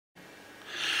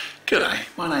G'day,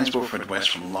 my name's Wilfred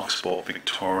West from Locksport,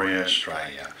 Victoria,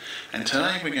 Australia, and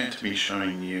today we're going to be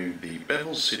showing you the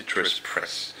Breville Citrus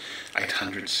Press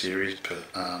 800 series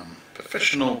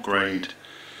professional grade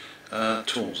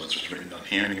tools. That's what's written on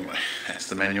here anyway. That's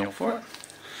the manual for it.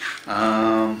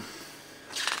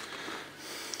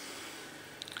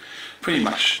 Pretty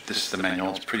much this is the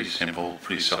manual. It's pretty simple,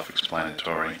 pretty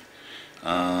self-explanatory,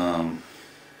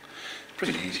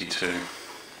 pretty easy to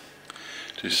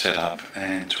set up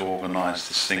and to organise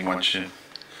this thing. Once you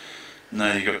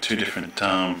know you've got two different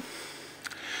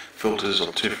filters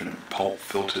or two different pulp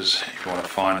filters, if you want to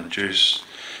find the juice,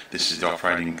 this is the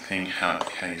operating thing, how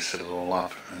you set it all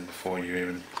up, and before you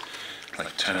even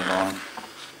turn it on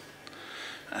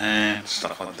and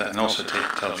stuff like that. And also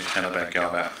tells you how to go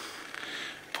about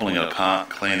pulling it apart,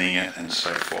 cleaning it, and so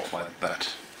forth like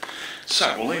that.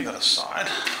 So we'll leave that aside.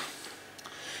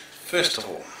 First of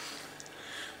all,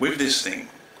 with this thing,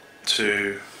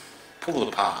 to pull it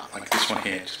apart, like this one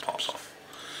here, it just pops off.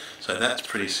 So that's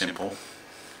pretty simple,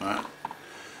 right?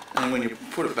 And when you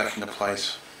put it back into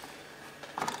place,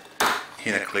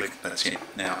 hear that click, that's it.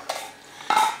 Now,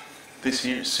 this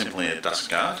here is simply a dust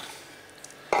guard.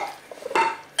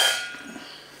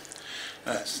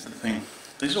 That's the thing.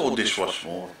 These are all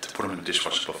dishwashable, to put them in the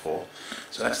dishwasher before.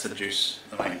 So that's the juice,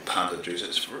 the main part of the juice.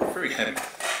 It's very heavy.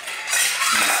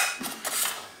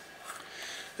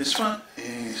 This one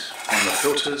is one of the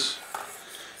filters,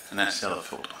 and that's the other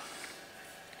filter.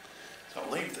 So I'll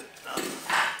leave it.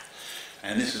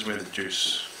 And this is where the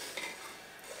juice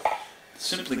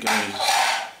simply goes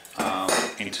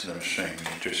into the machine when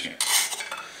you're juicing it.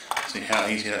 See how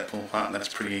easy that pull apart? That's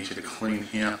pretty easy to clean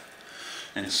here,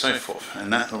 and so forth.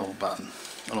 And that little button,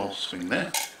 little swing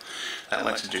there, that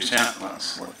lets the juice out,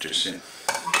 let's let the juice in.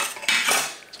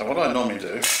 So what I normally do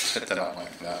is set that up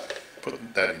like that,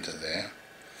 put that into there.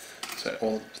 So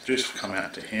all the juice will come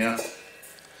out to here,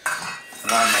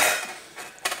 and line that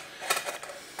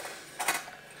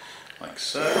like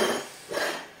so.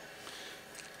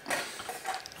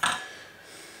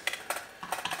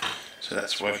 So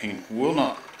that's working. Will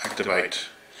not activate.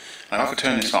 Now I could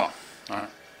turn this on, right?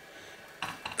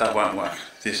 That won't work.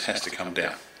 This has to come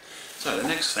down. So the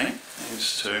next thing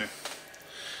is to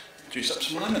juice up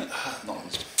some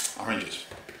oranges.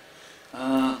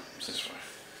 This way.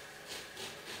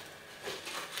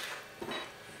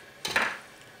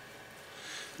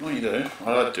 What you do,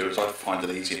 what I do is I find it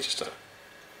easier just to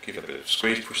give it a bit of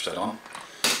squeeze, push that on,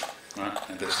 right,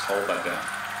 and just hold that down.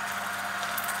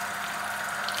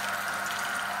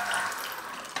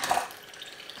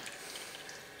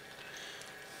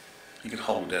 You can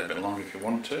hold it down a bit longer if you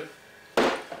want to.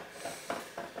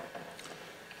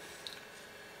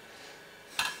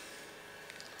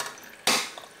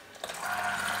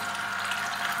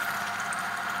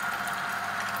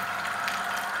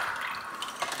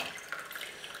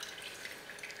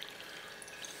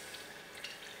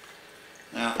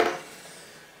 Now,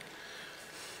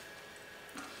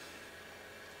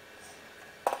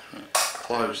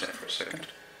 close that for a second.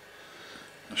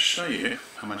 I'll show you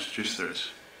how much juice there is.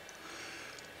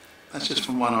 That's just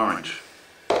from one orange.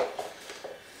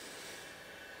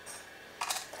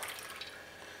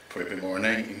 Put a bit more in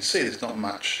there. You can see there's not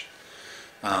much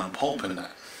pulp in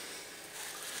that,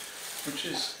 which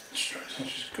is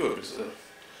good because the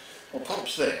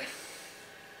pulp's there.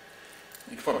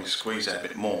 You could probably squeeze that a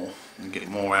bit more and get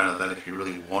more out of that if you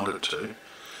really wanted to,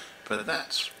 but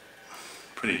that's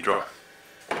pretty dry.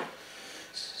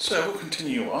 So we'll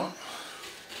continue on.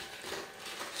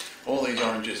 All these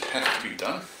oranges have to be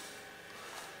done.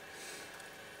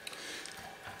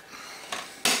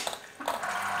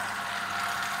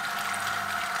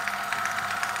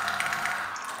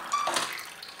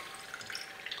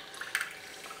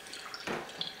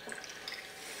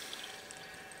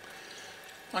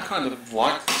 I kind of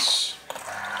like this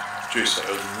juicer.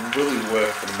 It was really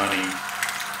worth the money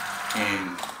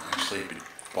in actually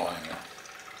buying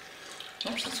it.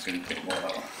 Oops, let's get a bit more of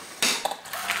that one.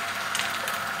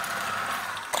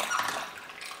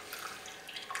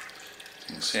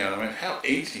 You can see how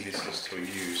easy this is to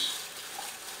use.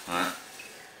 Right?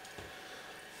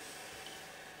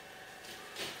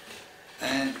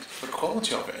 And the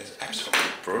quality of it is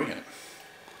absolutely brilliant.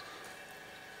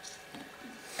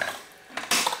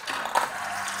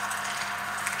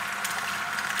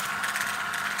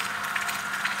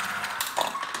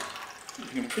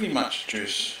 You can pretty much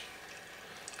juice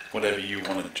whatever you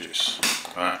want to juice,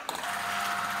 right?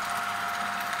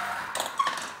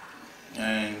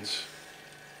 And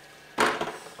as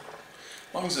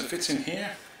long as it fits in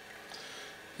here,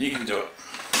 you can do it.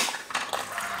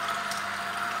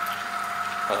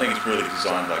 I think it's really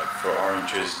designed like for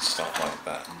oranges and stuff like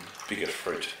that, and bigger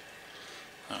fruit.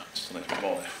 Oh, just a little bit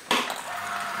more there.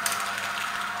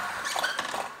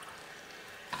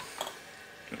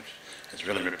 Oops, it's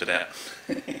really ripped it out.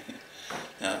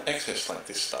 Now excess like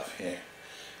this stuff here,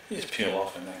 you just peel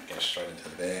off and then go straight into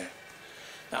there.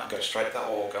 Now go straight, that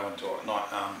will go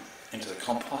into the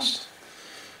compost.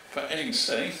 But as you can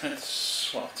see,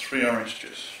 that's what, 3 orange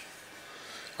juice.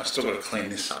 I've still got to clean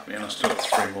this up, and I've still got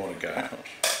 3 more to go.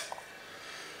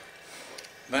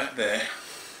 That there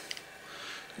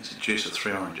is the juice of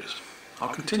 3 oranges. I'll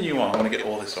continue on. I want to get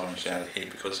all this orange out of here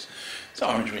because it's the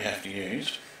orange we have to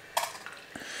use.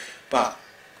 But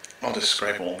I'll just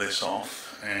scrape all this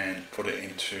off and put it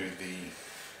into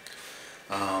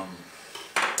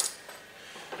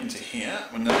here,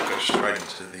 and then it goes straight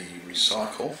into the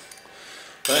recycle.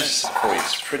 But as I said before,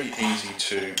 it's pretty easy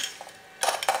to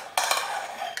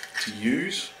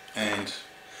use, and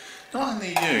not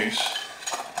only use,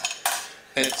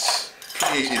 it's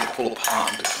pretty easy to pull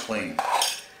apart and to clean,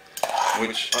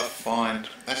 which I find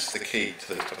that's the key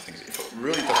to these type of things. If it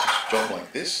really does its job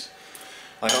like this,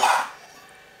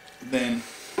 then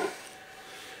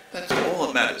that's all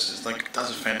that matters. It's like it does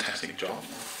a fantastic job.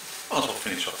 Might as well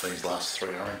finish off these last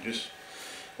 3 oranges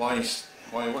while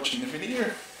you're watching the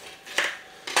video,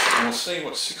 and we'll see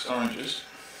what 6 oranges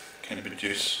can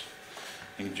produce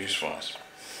in juice wise.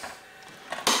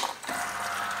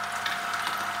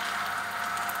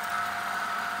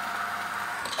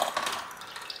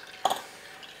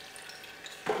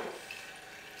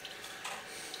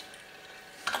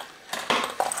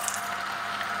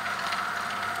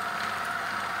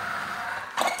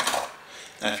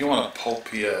 Now if you want a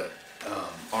pulpier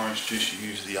orange juice, you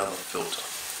use the other filter.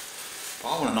 But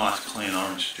I want a nice clean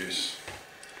orange juice.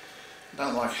 I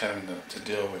don't like having to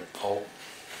deal with pulp.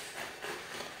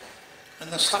 And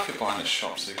the stuff you buy in the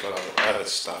shops, they've got other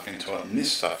stuff into it, and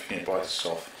this stuff here by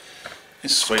itself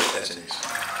is sweet as it is.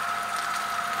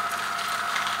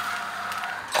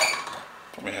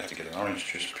 Probably have to get an orange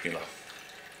juice peeler.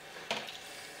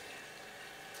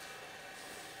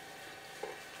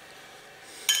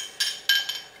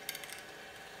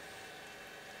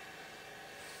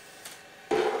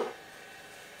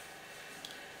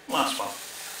 Last one.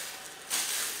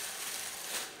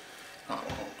 Oh,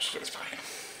 just get this back in.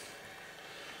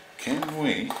 Can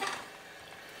we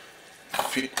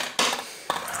fit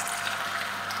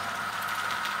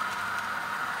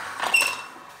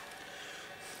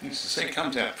you can see it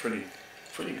comes out pretty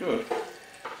good.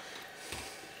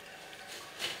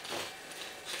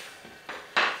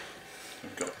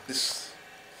 We've got this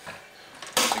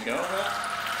to go about.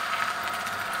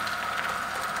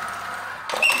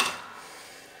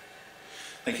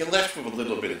 Like you're left with a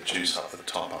little bit of juice up at the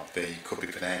top up there. You could be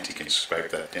pedantic and scrape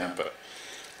that down, but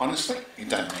honestly, you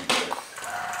don't need to.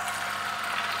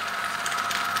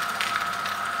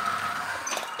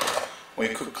 Or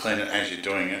you could clean it as you're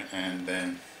doing it, and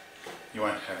then you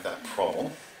won't have that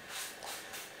problem.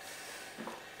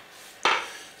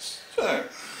 So,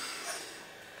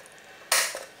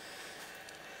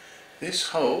 this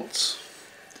holds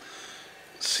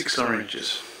 6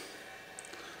 oranges.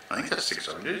 I think that's 6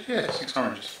 oranges. Yeah, 6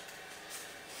 oranges.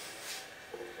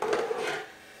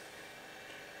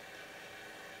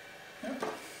 Yep.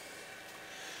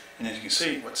 And as you can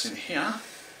see, what's in here,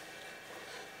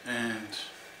 and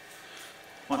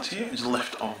what's here is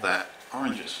left of that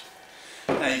oranges.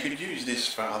 Now you could use this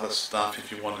for other stuff if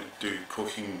you want to do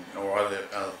cooking or other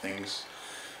things.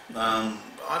 I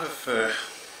prefer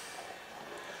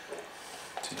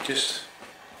to just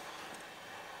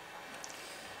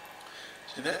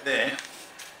see that there.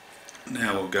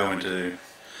 Now we'll go into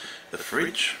the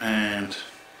fridge, and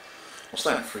I'll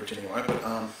stay in the fridge anyway, but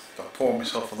if I pour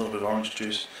myself a little bit of orange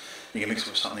juice, you can mix it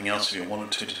with something else if you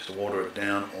wanted to, just to water it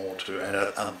down or to add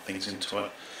other things into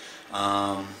it.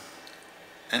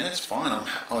 And that's fine,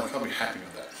 I'll be happy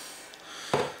with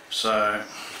that. So,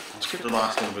 I'll skip the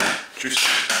last little bit of juice.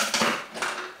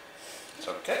 It's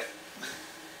okay.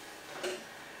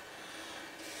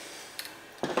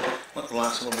 Let the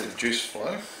last little bit of juice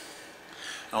flow.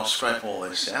 I'll scrape all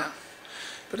this out.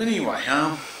 But anyway,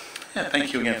 yeah,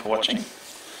 thank you again for watching.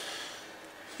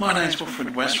 My name's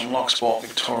Wilfred West from Locksport,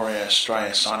 Victoria,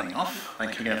 Australia, signing off.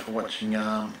 Thank you again for watching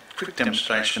a quick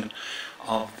demonstration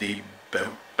of the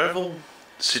Breville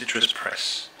Citrus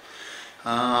Press.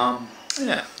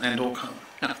 Yeah, and all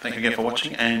thank you again for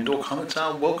watching, and all comments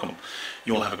are welcome.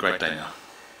 You all have a great day now.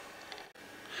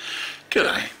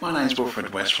 G'day, my name's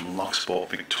Wilfred West from Locksport,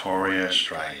 Victoria,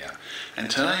 Australia,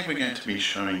 and today we're going to be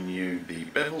showing you the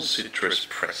Breville Citrus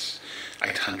Press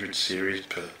 800 series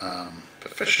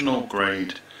professional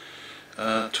grade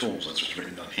Tools, that's what's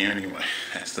written on here anyway.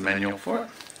 That's the manual for it.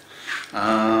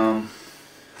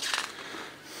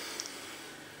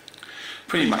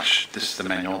 Pretty much, this is the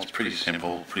manual. It's pretty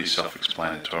simple, pretty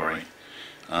self-explanatory.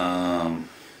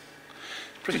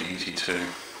 Pretty easy to